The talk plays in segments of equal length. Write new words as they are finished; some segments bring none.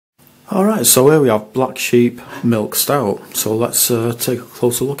Alright, so here we have Black Sheep Milk Stout. So let's take a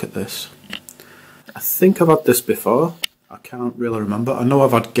closer look at this. I think I've had this before. I can't really remember. I know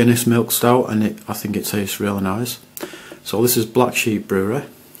I've had Guinness Milk Stout and I think it tastes really nice. So this is Black Sheep Brewery.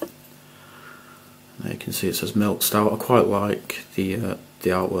 There you can see it says Milk Stout. I quite like the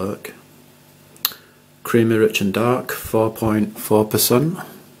artwork. Creamy, rich and dark, 4.4%.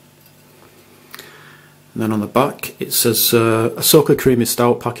 And then on the back it says a silky creamy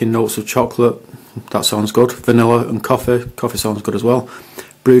stout packing notes of chocolate, that sounds good, vanilla and coffee sounds good as well,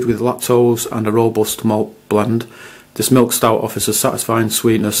 brewed with lactose and a robust malt blend. This milk stout offers a satisfying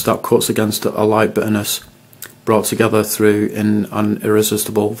sweetness that cuts against a light bitterness, brought together through in an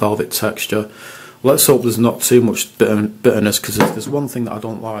irresistible velvet texture. Let's hope there's not too much bitterness, because if there's one thing that I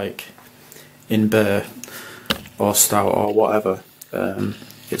don't like in beer or stout or whatever,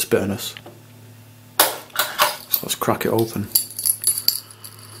 it's bitterness. Let's crack it open.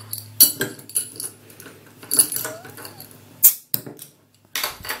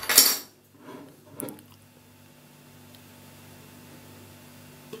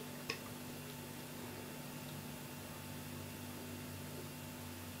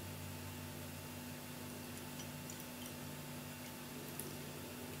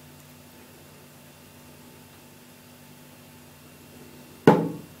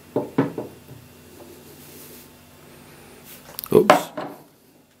 Oops.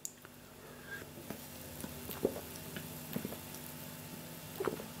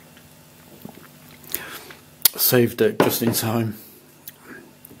 Saved it just in time.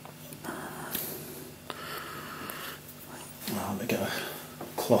 Let me get a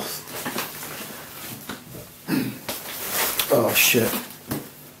cloth. Oh shit.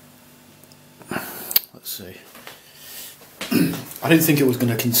 Let's see. I didn't think it was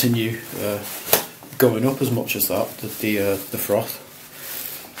going to continue going up as much as that, the froth.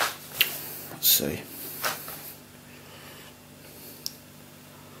 Let's see.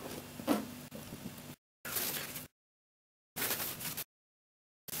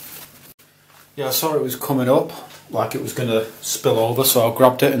 Yeah, I saw it was coming up, like it was going to spill over, so I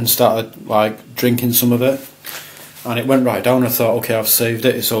grabbed it and started like drinking some of it, and it went right down. I thought, okay, I've saved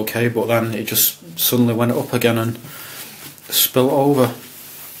it, it's okay, but then it just suddenly went up again and spilled over.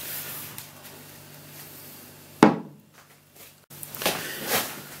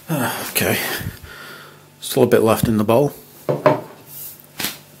 Okay, still a bit left in the bowl.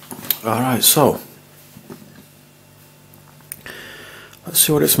 Alright, so let's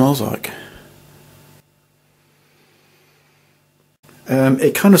see what it smells like.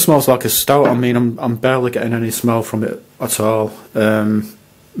 It kind of smells like a stout. I mean, I'm barely getting any smell from it at all.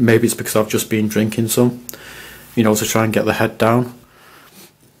 Maybe it's because I've just been drinking some, you know, to try and get the head down.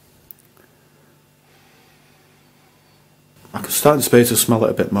 I can start to smell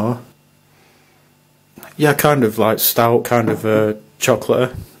it a bit more. Yeah, kind of like stout, kind of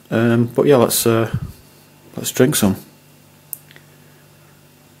chocolatey. But yeah, let's drink some.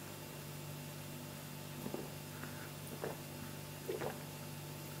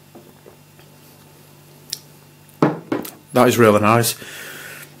 That is really nice.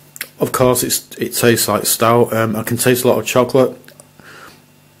 Of course, it tastes like stout. I can taste a lot of chocolate.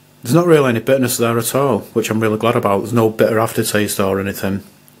 There's not really any bitterness there at all, which I'm really glad about. There's no bitter aftertaste or anything.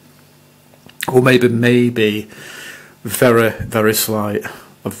 Or maybe very, very slight,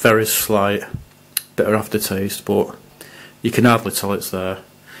 a very slight bitter aftertaste, but you can hardly tell it's there.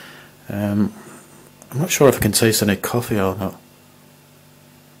 I'm not sure if I can taste any coffee or not.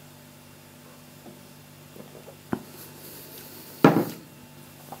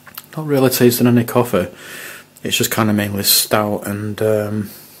 Not really tasting any coffee. It's just kind of mainly stout and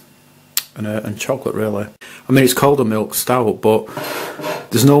chocolate, really. I mean, it's called a milk stout, but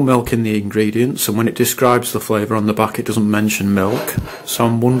there's no milk in the ingredients, and when it describes the flavour on the back, it doesn't mention milk. So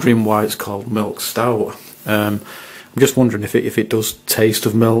I'm wondering why it's called milk stout. I'm just wondering if it does taste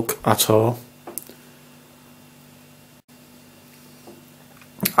of milk at all.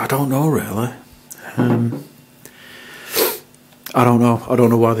 I don't know, really. I don't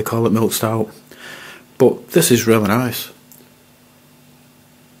know why they call it milk stout, but this is really nice.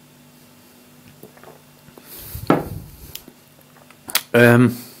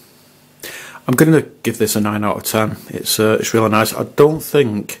 I'm going to give this a 9 out of 10. It's really nice. I don't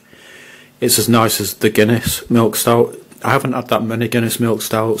think it's as nice as the Guinness milk stout. I haven't had that many Guinness milk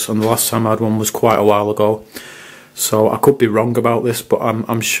stouts, and the last time I had one was quite a while ago. So I could be wrong about this, but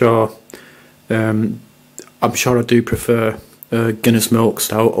I'm sure I do prefer Guinness milk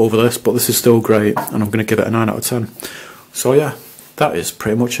stout over this, but this is still great, and I'm going to give it a 9 out of 10. So yeah, that is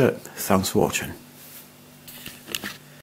pretty much it. Thanks for watching.